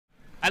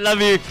love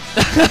you.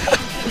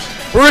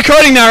 We're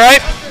recording now,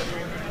 right?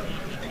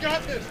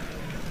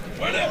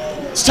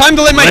 It's time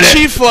to let my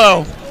chi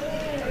flow.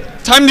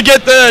 Time to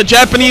get the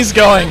Japanese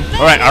going.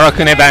 Alright,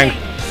 Arakune bang.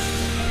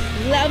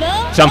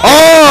 Jump.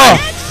 Oh!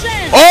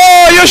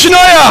 Oh,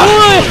 Yoshinoya!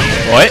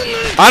 What?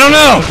 I don't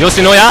know.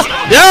 Yoshinoya?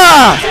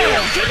 Yeah!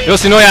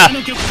 Yoshinoya.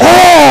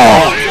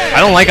 Oh! I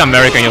don't like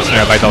American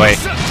Yoshinoya, by the way.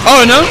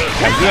 Oh, no?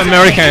 You're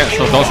American,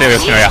 so don't say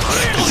Yoshinoya.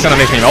 It's gonna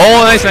make me.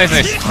 Oh, nice, nice,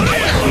 nice.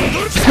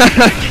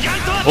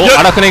 Oh,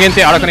 Arakune 限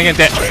定、Arakune 限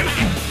定。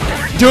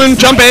Doing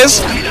jump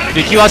A's?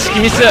 激は式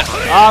ミス。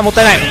あー、もっ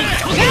たいない。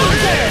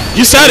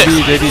You said it!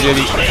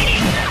 JB。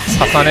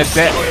重ね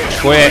て、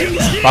ここへ、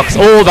バックス、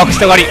おー、バック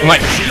下がり、うまい。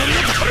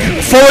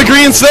Full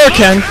agreements there,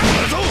 Ken.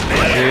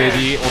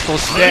 JB 落と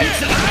して、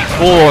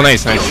おー、ナイ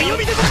ス、ナイス。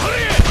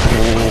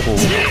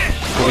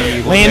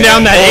Laying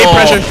down that A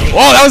pressure.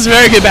 Oh, that was a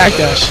very good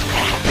backdash.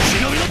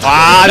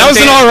 Wow, that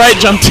was an alright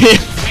jump team.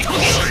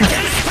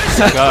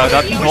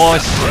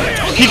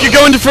 He could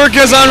go into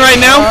Furkazan right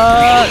now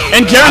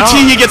and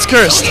guarantee he gets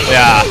cursed.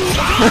 Yeah.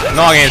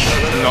 No against.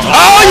 No.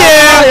 Oh,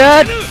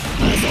 yeah!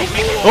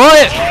 Oh,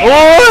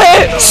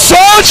 so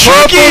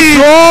tricky!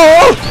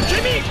 Oh!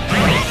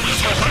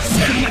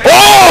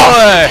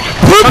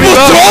 Purple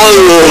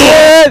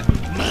throw!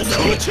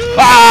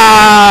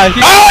 Ah! He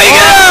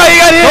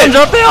got it! He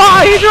dropped it! Oh,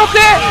 he dropped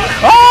it!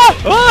 Oh!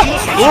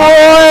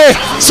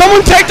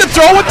 Someone take the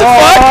throw, what the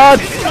fuck?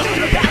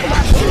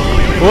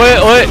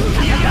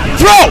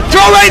 Throw!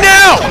 Throw right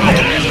now!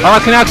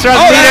 Arakune extra.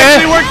 Oh, that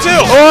actually worked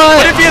too!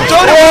 What if he had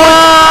thrown it?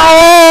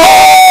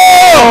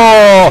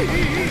 Oh!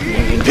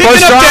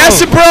 Picking up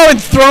Dacidbro and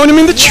throwing him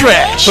in the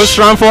trash! Push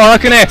round for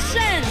Arakune!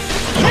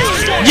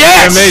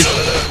 Yes!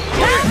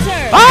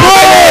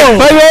 Oh!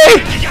 Bye-bye!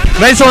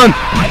 Nice one!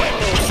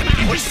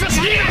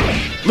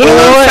 Little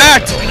known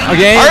fact!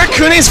 Again?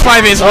 Arakune's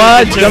 5A's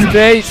jump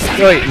base!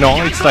 Wait,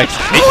 no, it's like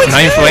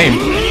 9 flame.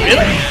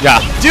 Really? Yeah.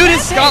 Dude,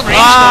 it's got range.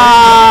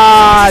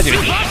 Ah!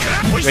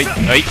 Wait.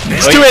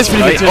 It's 2A's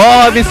pretty good too.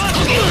 Oh, this.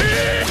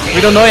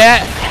 We don't know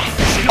yet.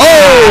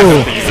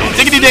 Oh!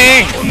 Diggity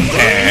dang!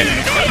 And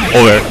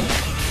over.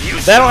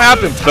 That'll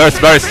happen. Burst.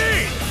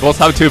 Both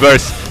have 2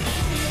 bursts.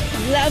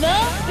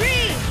 Level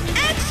 3,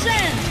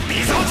 action!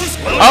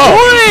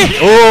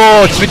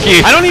 Oh, tricky.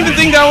 I don't even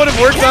think that would have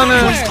worked on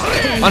a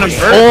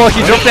bird. Oh,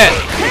 he dropped it.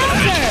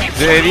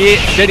 Ready,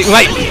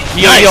 right.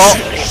 Nice.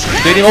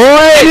 Ready,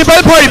 oh, by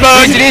the party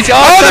bug.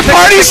 Oh, the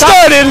party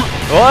started.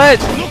 What?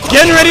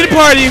 Getting ready to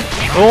party.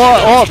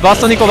 Oh,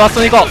 Basto Nico.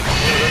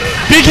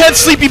 Big head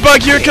sleepy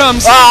bug, here it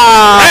comes.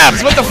 Ah!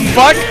 Abs, what the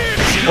fuck?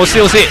 惜し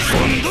い。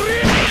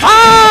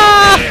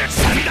あー！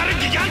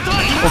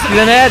大きい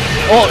だね。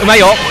お、うまい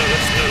よ。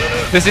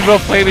Dacidbro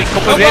play with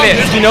CopperDabbit.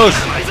 He knows.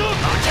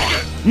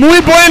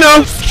 Muy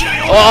bueno.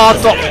 おー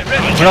っと。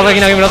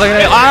紫投げ。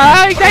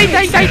あー、痛い。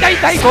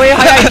ごえ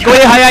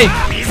早い。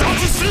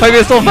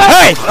5 so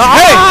fast.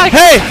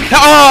 Hey!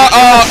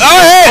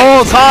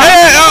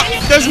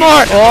 There's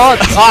more. おー、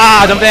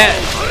あー、ジャンプで。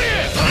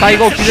最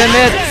後、刻んで。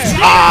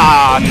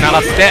あー、繋が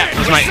って。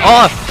おしまい。お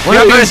ー、you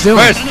have burst.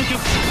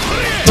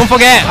 Don't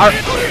forget.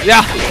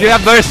 Yeah, you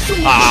have burst. You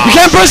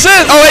can't burst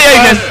it. Oh wait, yeah,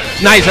 you can.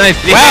 Nice.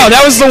 Wow,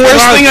 that was the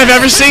worst thing I've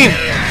ever seen.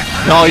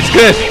 No, it's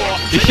good.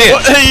 You hit.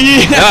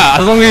 Yeah,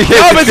 as long as you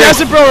hit. Oh, but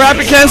Dacidbro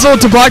rapid cancel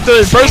to block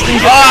the bursting.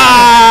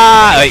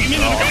 Ah!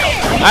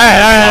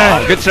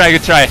 Alright. Good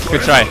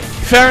try.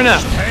 Fair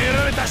enough.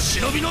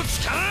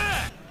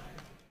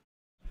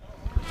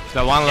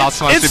 The one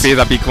last one should be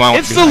the big one.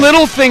 It's the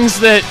little things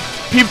that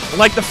people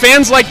like. The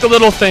fans like the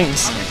little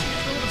things.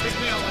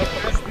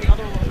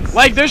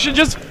 Like it should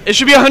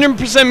be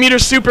 100% meter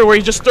super where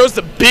he just throws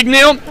the big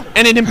nail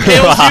and it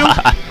impales you,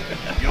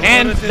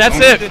 and that's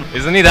it.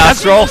 Isn't he the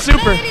Astro?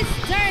 Super.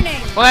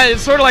 Well,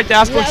 it's sort of like the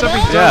Astro except for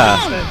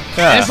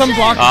and some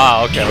block.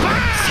 Ah, okay.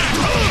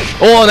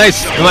 Oh,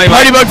 nice.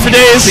 Party bug for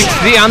days.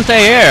 60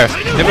 anti-air.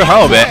 Never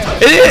heard of it.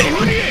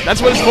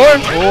 That's what it's for.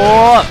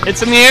 Oh,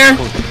 it's in the air.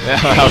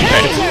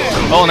 Okay.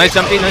 Oh, nice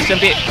jumpy.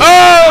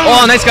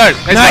 Oh, nice guard.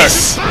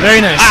 Nice. Very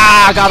nice.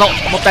 Ah, guard.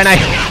 もったいない。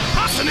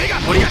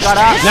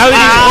Now that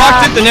he's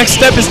blocked it, the next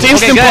step is to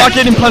instant block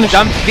it and punish.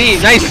 Jump B,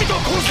 nice.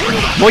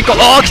 もう一個。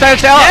おー、来たよ。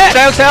押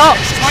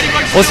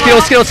し切れ。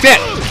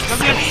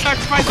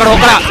ここか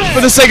ら。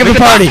For the sake of the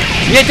party.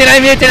 見えてな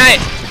い。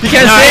You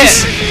can't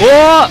Nice. see it.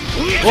 Word.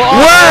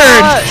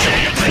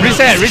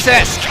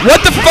 Reset.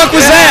 What the fuck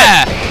was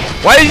that?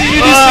 Why did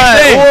you do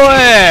 6A?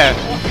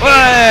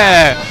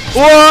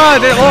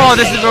 Oh,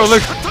 this is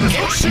look.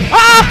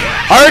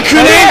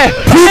 Arakune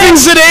proving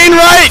Zidane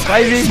right.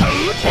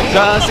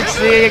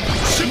 60.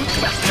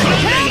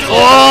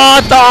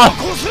 Oh,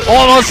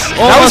 almost.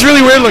 That was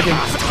really weird looking.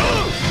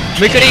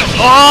 めくり。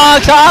Oh,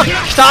 来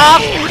た。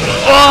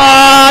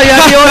Oh,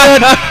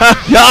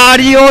 や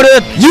りお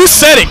る。You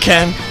said it,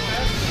 Ken.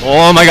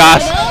 Oh my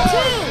gosh.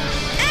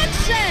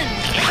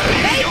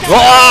 So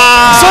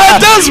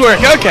that does work.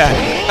 Okay,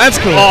 that's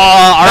cool.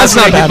 Oh, that's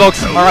not bad.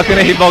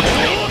 Arakune hitbox.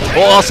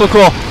 Oh, so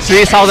cool.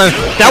 3,000.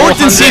 That worked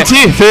in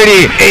CT.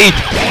 38.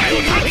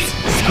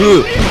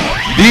 Good.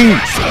 Ding.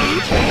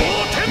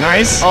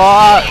 Nice.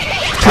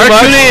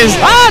 Arakune is.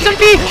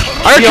 jumpy.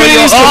 Arakune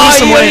needs to lose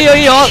some weight.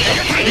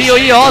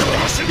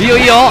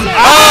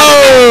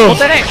 Oh!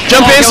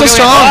 Jump in so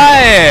strong.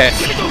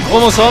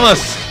 Almost.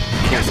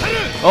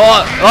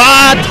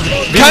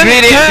 Being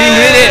greedy.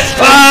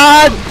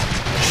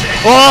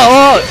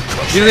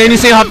 Is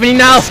anything happening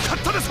now? What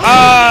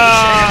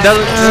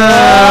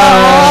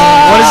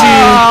is he?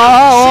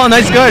 Oh,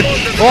 nice guard.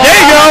 There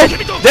you go.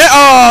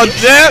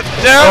 There.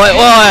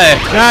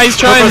 Nah, he's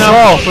trying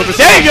now.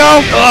 There you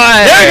go.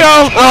 There you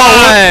go.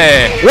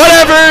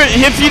 Whatever.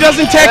 If he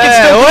doesn't tech, it's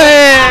still.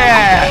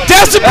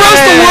 Dacidbro's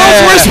the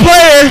world's worst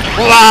player.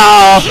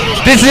 Wow.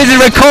 This is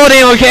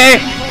recording, okay?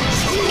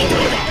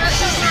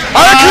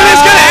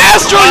 Arakune's gonna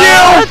astral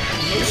you.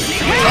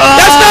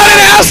 That's not an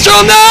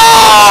astral. No.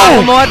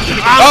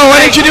 Oh,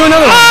 why didn't you do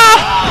another one?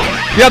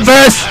 You have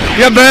burst.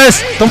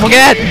 Don't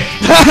forget.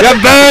 You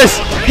have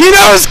burst. He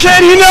knows,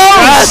 kid. He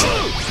knows.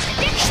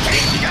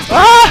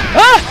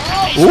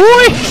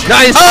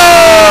 Nice.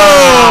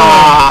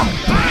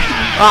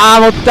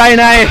 もったい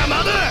ない。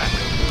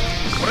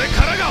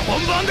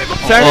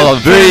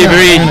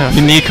Very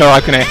unique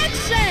Arakune.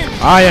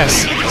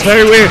 Yes. It's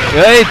very weird.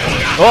 Wait.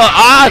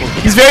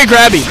 He's very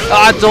grabby.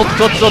 ちょっ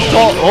と。ジ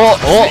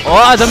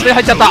ャンプ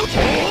入っちゃった。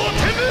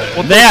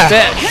There.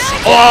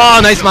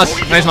 Nice smash.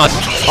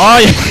 Oh,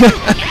 yeah.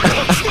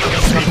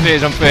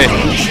 Jump play.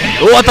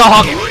 What the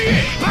heck?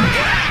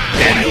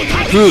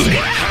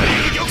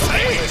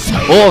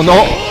 Oh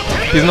no.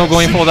 He's not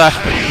going for that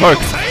work.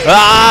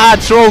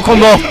 Throw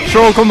combo.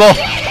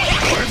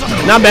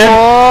 Not bad.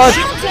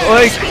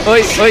 Oi.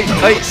 How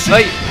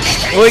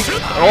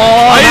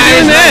you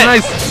doing that?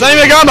 Nice. It's not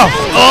even a combo.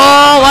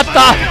 What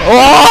the?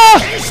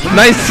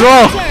 Nice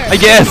throw, I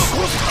guess.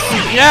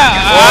 Yeah.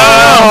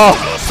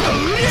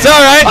 It's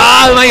alright.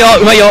 うま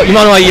いよ。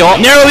今のはいいよ。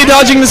Narrowly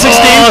dodging the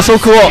 16. So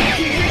cool.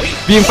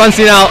 Being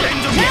fancy now.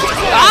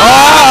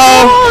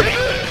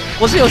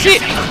 惜しい。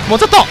もう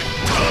ちょっと。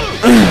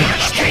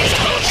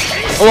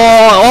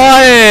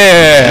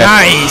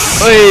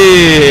Nice.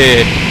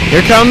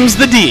 Here comes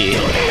the D.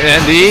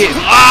 And he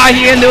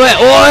can do it.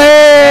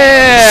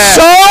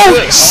 So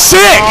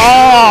sick.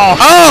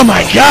 Oh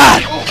my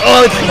god.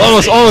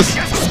 Almost.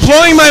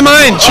 Blowing my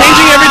mind.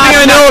 Changing everything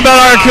I know about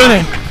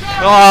Arakune.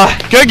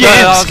 Good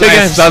games.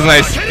 That was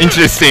nice.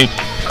 Interesting.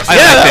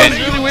 That was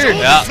really weird.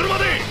 Yeah.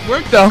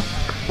 Worked though.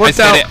 Worked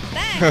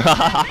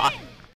out.